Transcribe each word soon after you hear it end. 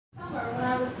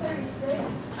was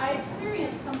 36, I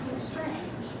experienced something strange.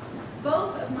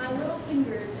 Both of my little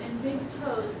fingers and big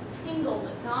toes tingled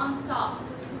nonstop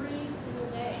for 3 full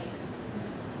days.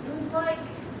 It was like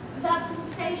that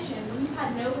sensation when you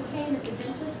had Novocaine at the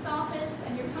dentist's office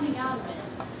and you're coming out of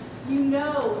it. You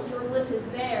know your lip is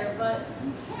there, but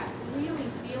you can't really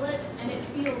feel it, and it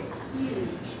feels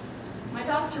huge. My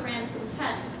doctor ran some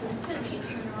tests and sent me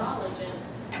to a neurologist.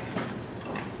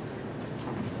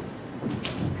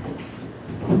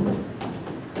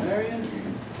 Marion,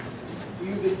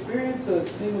 you've experienced a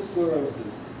single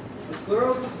sclerosis. A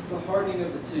sclerosis is the hardening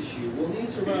of the tissue. We'll need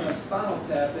to run a spinal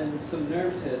tap and some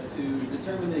nerve tests to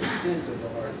determine the extent of the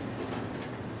hardening.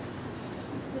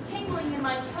 The tingling in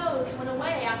my toes went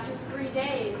away after 3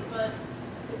 days, but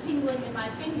the tingling in my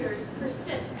fingers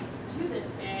persists to this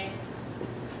day.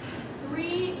 3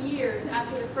 years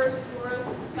after the first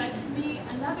sclerosis affected me,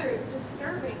 another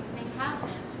disturbing thing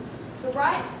happened. The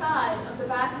right side of the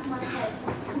back of my head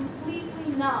went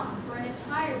completely numb for an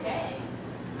entire day.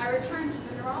 I returned to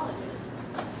the neurologist.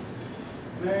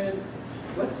 Marion,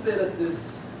 let's say that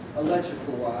this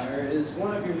electrical wire is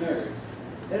one of your nerves.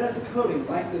 It has a coating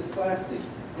like this plastic.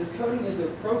 This coating is a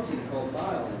protein called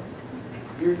myelin.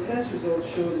 Your test results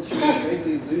show that you are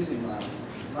regularly losing myelin.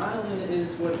 Myelin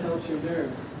is what helps your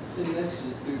nerves send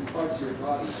messages through parts of your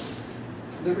body.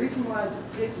 The reason why it's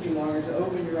taking you longer to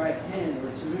open your right hand or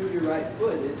to move your right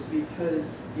foot is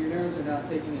because your nerves are now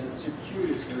taking a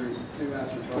circuitous route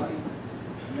throughout your body.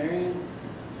 Marion,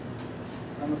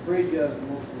 I'm afraid you have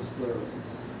multiple sclerosis.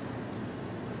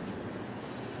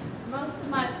 Most of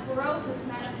my sclerosis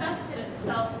manifested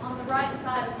itself on the right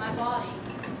side of my body.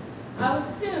 I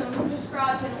was soon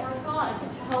prescribed an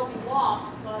orthotic to help me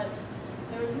walk, but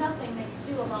there was nothing they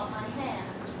could do about my hand.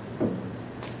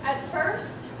 At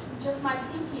first, just my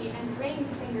pinky and ring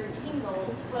finger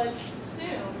tingled, but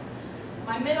soon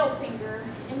my middle finger,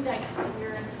 index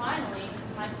finger, and finally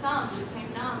my thumb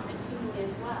became numb and tingly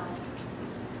as well.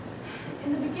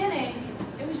 In the beginning,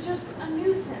 it was just a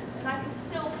nuisance and I could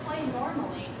still play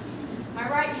normally. My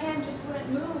right hand just wouldn't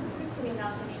move quickly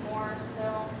enough anymore,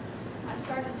 so I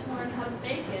started to learn how to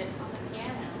bake it on the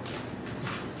piano.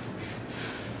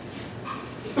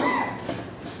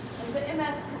 As the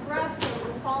MS progressed over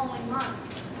the following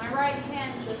months, my right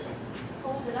hand just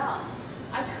folded up.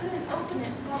 I couldn't open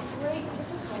it without great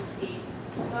difficulty,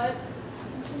 but I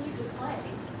continued to play.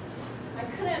 I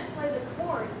couldn't play the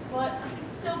chords, but I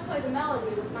could still play the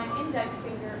melody with my index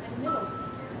finger and middle finger.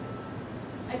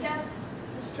 I guess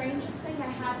the strangest thing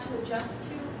I had to adjust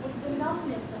to was the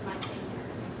numbness in my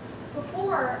fingers.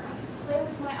 Before, I could play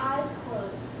with my eyes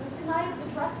closed, like the night of the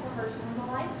dress rehearsal when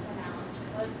the lights went out,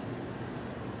 but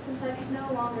since I could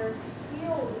no longer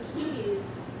feel the keys,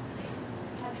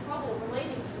 I had trouble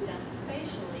relating to them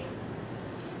spatially.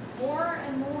 More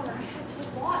and more, I had to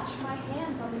watch my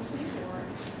hands on the keyboard.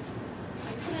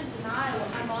 I couldn't deny what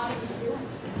my body was doing.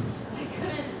 I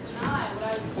couldn't deny what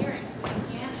I was hearing from the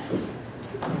piano.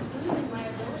 I was losing my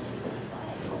ability to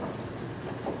play.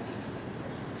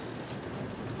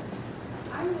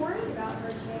 I'm worried about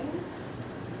her, James.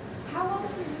 How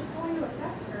else is this going to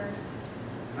affect her?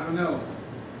 I don't know.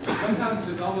 Sometimes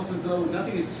it's almost as though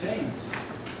nothing has changed.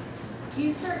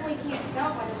 You certainly can't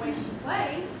tell by the way she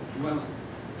plays. Well,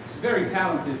 she's very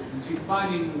talented, and she's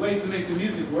finding ways to make the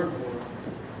music work for her.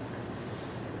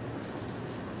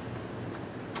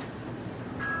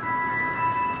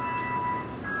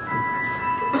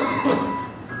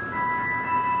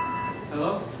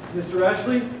 Hello? Mr.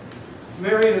 Ashley,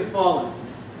 Marion has fallen.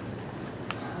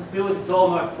 I feel like it's all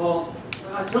my fault.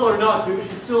 I tell her not to, but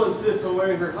she still insists on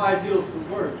wearing her high heels to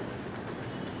work.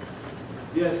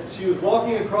 Yes, she was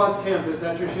walking across campus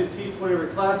after she was teaching one of her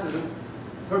classes, and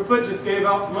her foot just gave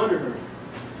out from under her.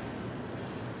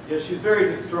 Yes, she's very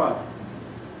distraught.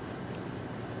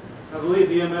 I believe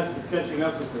the MS is catching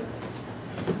up with her.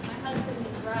 My husband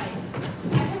is right.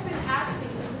 I had been acting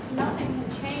as if nothing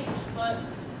had changed, but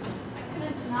I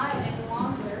couldn't deny it any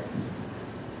longer.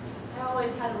 I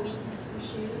always had a weakness for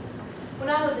shoes. When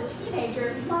I was a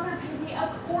teenager, Mother paid me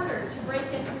a quarter to break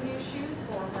in her new shoes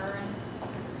for her, and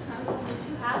I was only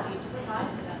too happy to provide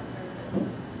for that service.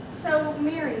 So,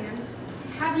 Marion,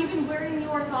 have you been wearing the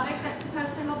orthotic that's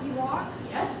supposed to help you walk?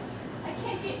 Yes, I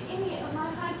can't get any of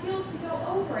my high heels to go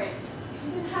over it.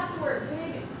 I'm going to have to wear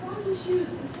big, clunky shoes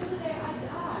until the day I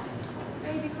die.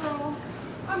 Baby girl,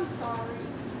 I'm sorry.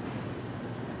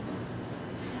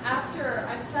 After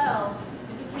I fell,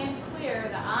 it became clear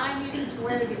that I needed to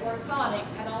wear the orthotic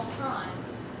at all times.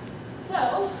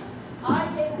 So, I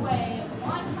gave away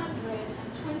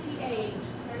 128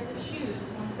 pairs of shoes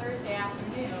one Thursday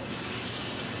afternoon.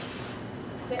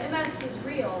 The MS was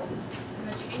real,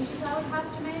 and the changes I would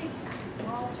have to make.